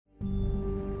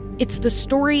It's the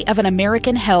story of an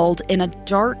American held in a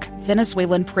dark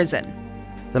Venezuelan prison.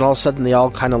 Then all of a sudden they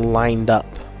all kind of lined up.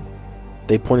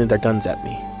 They pointed their guns at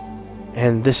me.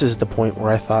 And this is the point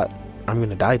where I thought, I'm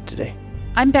going to die today.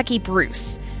 I'm Becky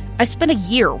Bruce. I spent a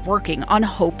year working on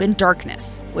Hope in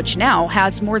Darkness, which now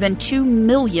has more than 2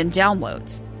 million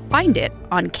downloads. Find it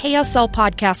on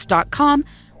kslpodcast.com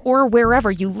or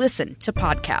wherever you listen to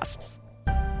podcasts.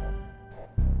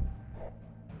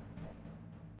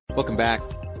 Welcome back.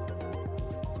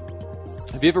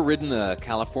 Have you ever ridden the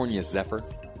California Zephyr?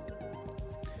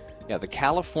 Yeah, the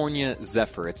California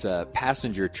Zephyr. It's a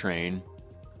passenger train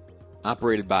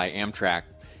operated by Amtrak.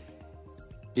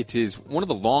 It is one of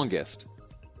the longest,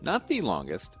 not the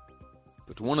longest,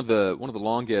 but one of the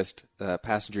longest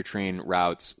passenger train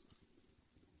routes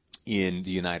in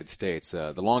the United States.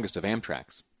 The longest of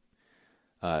Amtrak's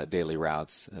daily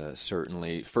routes,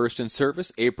 certainly. First in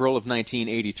service, April of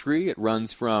 1983. It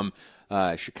runs from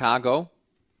Chicago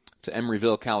to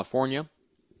Emeryville, California.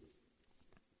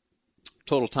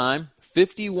 Total time,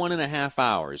 51 and a half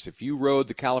hours. If you rode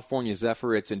the California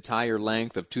Zephyr its entire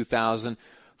length of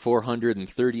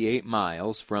 2,438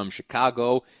 miles from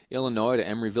Chicago, Illinois to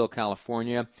Emeryville,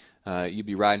 California, you'd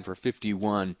be riding for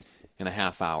 51 and a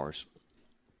half hours.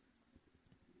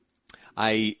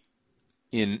 In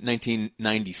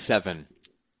 1997,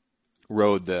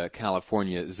 rode the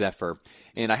California Zephyr,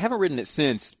 and I haven't ridden it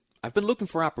since. I've been looking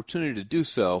for opportunity to do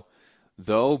so,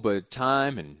 though, but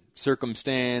time and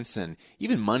circumstance and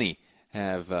even money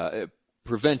have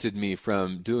prevented me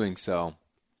from doing so.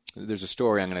 There's a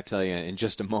story I'm going to tell you in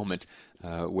just a moment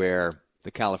where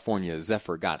the California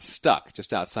Zephyr got stuck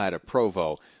just outside of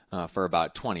Provo for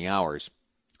about 20 hours.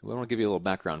 I want to give you a little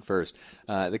background first.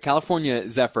 The California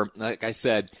Zephyr, like I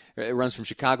said, it runs from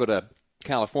Chicago to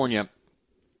California,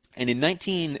 and in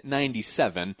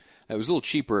 1997, it was a little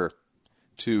cheaper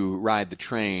to ride the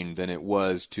train than it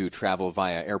was to travel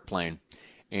via airplane.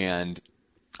 And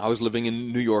I was living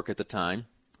in New York at the time,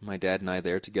 my dad and I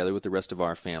there together with the rest of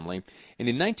our family. And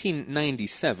in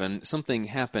 1997, something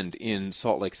happened in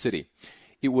Salt Lake City.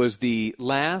 It was the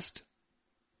last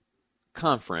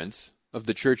conference of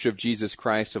the Church of Jesus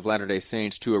Christ of Latter-day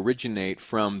Saints to originate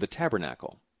from the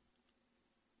Tabernacle.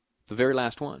 The very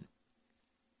last one.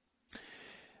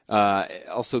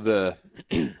 Also the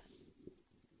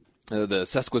the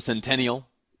sesquicentennial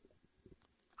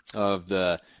of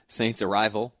the Saints'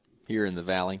 arrival here in the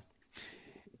Valley.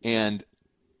 And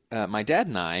my dad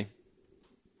and I,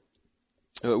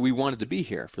 we wanted to be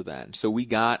here for that. So we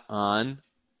got on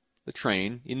the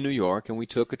train in New York, and we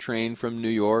took a train from New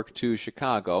York to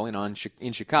Chicago. And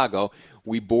in Chicago,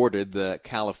 we boarded the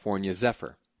California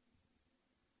Zephyr.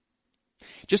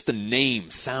 Just the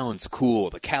name sounds cool,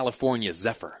 the California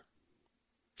Zephyr.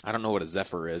 I don't know what a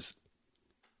Zephyr is,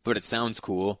 but it sounds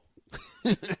cool.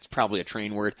 It's probably a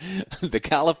train word. The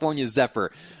California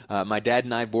Zephyr. My dad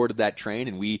and I boarded that train,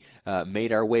 and we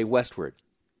made our way westward.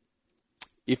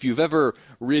 If you've ever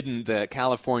ridden the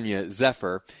California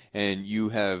Zephyr and you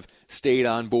have stayed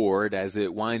on board as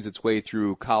it winds its way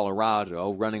through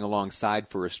Colorado, running alongside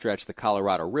for a stretch the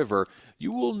Colorado River,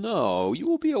 you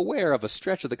will be aware of a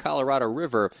stretch of the Colorado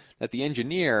River that the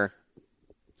engineer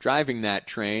driving that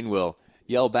train will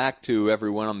yell back to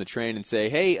everyone on the train and say,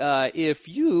 hey, if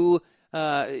you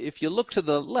look to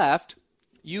the left,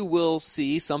 you will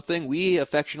see something we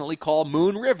affectionately call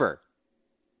Moon River.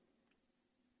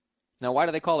 Now, why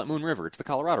do they call it Moon River? It's the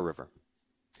Colorado River.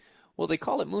 Well, they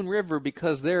call it Moon River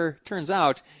because there, turns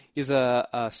out, is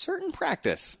a certain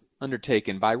practice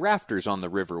undertaken by rafters on the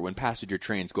river when passenger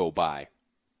trains go by.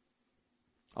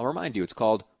 I'll remind you, it's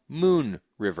called Moon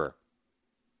River.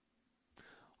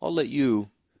 I'll let you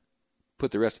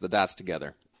put the rest of the dots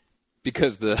together,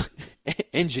 because the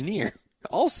engineer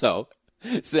also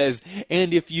says,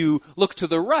 and if you look to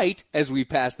the right as we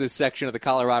pass this section of the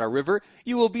Colorado River,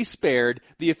 you will be spared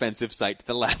the offensive sight to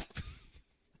the left.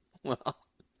 Well,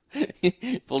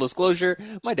 full disclosure,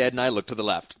 my dad and I looked to the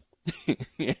left.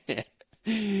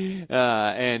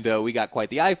 And we got quite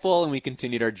the eyeful, and we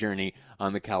continued our journey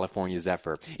on the California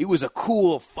Zephyr. It was a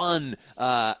cool, fun,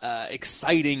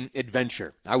 exciting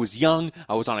adventure. I was young,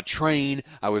 I was on a train,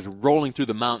 I was rolling through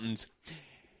the mountains,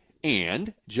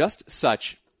 and just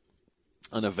such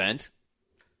an event,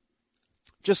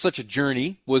 just such a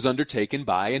journey was undertaken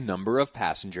by a number of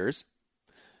passengers,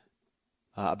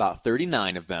 about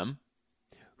 39 of them,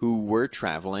 who were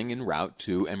traveling en route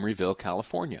to Emeryville,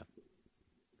 California.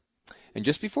 And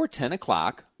just before 10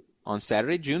 o'clock on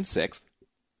Saturday, June 6th,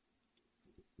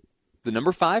 the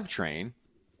number 5 train,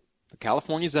 the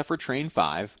California Zephyr Train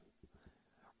 5,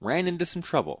 ran into some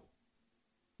trouble,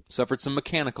 suffered some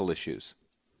mechanical issues,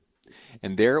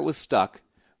 and there it was stuck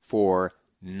for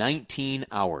 19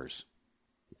 hours.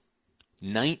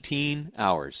 19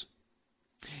 hours.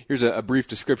 Here's a brief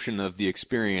description of the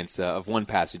experience of one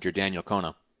passenger, Daniel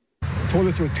Kono.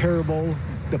 Toilets were terrible.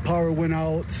 The power went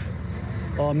out.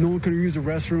 No one could use the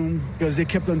restroom because they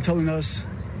kept on telling us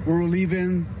we were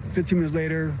leaving. 15 minutes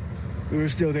later, we were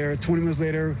still there. 20 minutes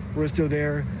later, we were still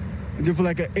there. And then for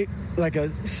like a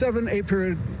 7-8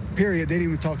 period, they didn't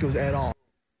even talk to us at all.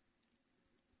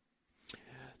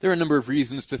 There are a number of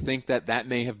reasons to think that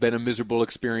may have been a miserable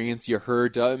experience. You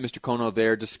heard Mr. Kono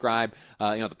there describe,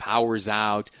 the power's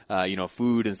out,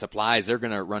 food and supplies, they're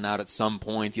going to run out at some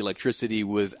point. The electricity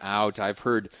was out. I've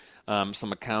heard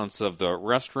some accounts of the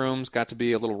restrooms got to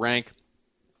be a little rank.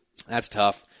 That's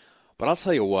tough. But I'll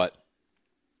tell you what,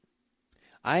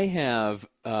 I have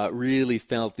really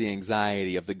felt the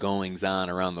anxiety of the goings-on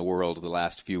around the world the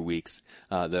last few weeks.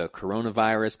 The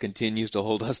coronavirus continues to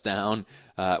hold us down.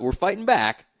 We're fighting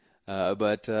back.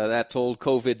 But that told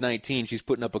COVID-19 she's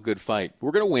putting up a good fight.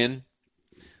 We're going to win,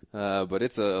 but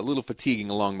it's a little fatiguing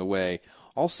along the way.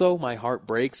 Also, my heart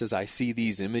breaks as I see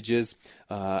these images,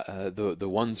 the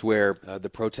ones where the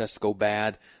protests go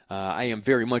bad. I am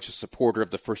very much a supporter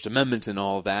of the First Amendment and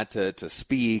all that, to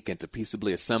speak and to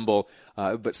peaceably assemble.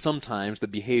 But sometimes the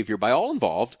behavior by all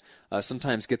involved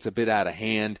sometimes gets a bit out of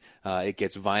hand. It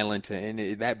gets violent, and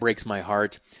that breaks my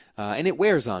heart. And it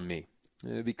wears on me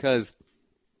because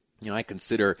I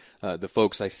consider the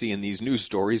folks I see in these news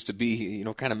stories to be,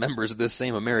 kind of members of this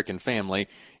same American family,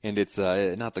 and it's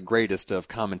not the greatest of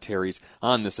commentaries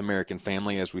on this American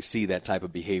family as we see that type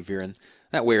of behavior, and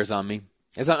that wears on me,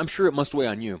 as I'm sure it must weigh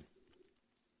on you.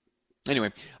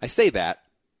 Anyway, I say that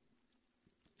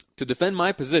to defend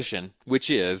my position,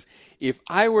 which is, if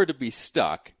I were to be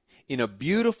stuck in a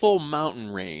beautiful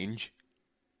mountain range,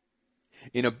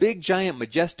 in a big, giant,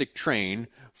 majestic train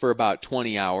for about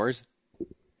 20 hours,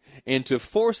 and to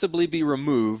forcibly be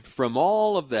removed from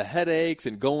all of the headaches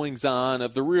and goings-on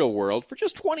of the real world for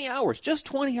just 20 hours. Just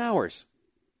 20 hours.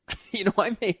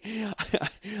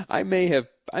 I may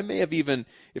have even,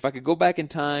 if I could go back in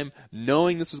time,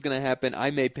 knowing this was going to happen, I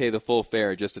may pay the full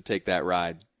fare just to take that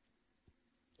ride.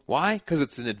 Why? Because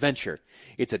it's an adventure.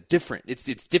 It's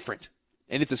different.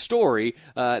 And it's a story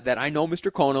that I know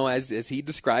Mr. Kono, as he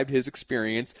described his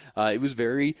experience, it was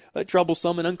very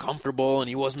troublesome and uncomfortable, and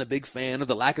he wasn't a big fan of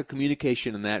the lack of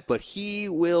communication in that, but he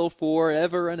will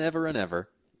forever and ever and ever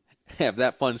have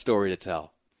that fun story to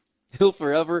tell. He'll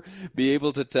forever be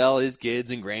able to tell his kids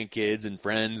and grandkids and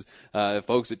friends,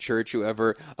 folks at church,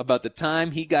 whoever, about the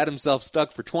time he got himself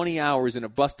stuck for 20 hours in a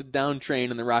busted-down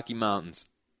train in the Rocky Mountains.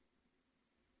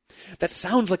 That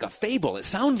sounds like a fable. It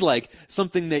sounds like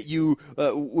something that you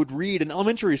would read in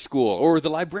elementary school, or the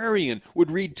librarian would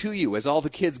read to you as all the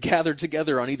kids gathered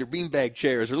together on either beanbag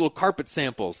chairs or little carpet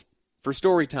samples for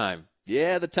story time.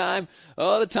 Yeah, the time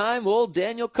old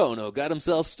Daniel Kono got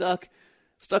himself stuck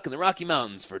in the Rocky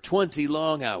Mountains for 20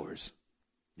 long hours.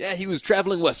 Yeah, he was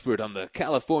traveling westward on the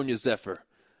California Zephyr,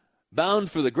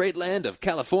 bound for the great land of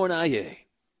California.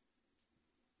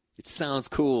 It sounds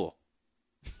cool.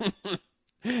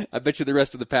 I bet you the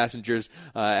rest of the passengers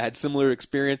had similar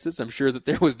experiences. I'm sure that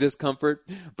there was discomfort,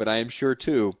 but I am sure,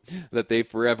 too, that they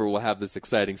forever will have this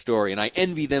exciting story. And I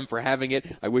envy them for having it.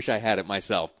 I wish I had it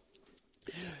myself.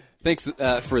 Thanks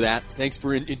for that. Thanks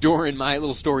for enduring my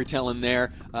little storytelling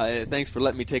there. Thanks for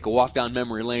letting me take a walk down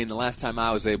memory lane the last time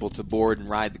I was able to board and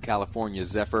ride the California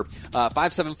Zephyr.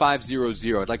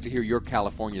 57500. I'd like to hear your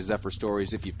California Zephyr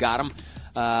stories if you've got them.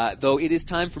 Though it is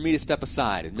time for me to step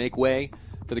aside and make way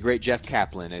for the great Jeff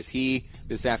Kaplan as he,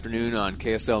 this afternoon on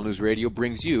KSL News Radio,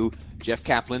 brings you Jeff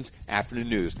Kaplan's Afternoon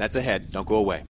News. That's ahead. Don't go away.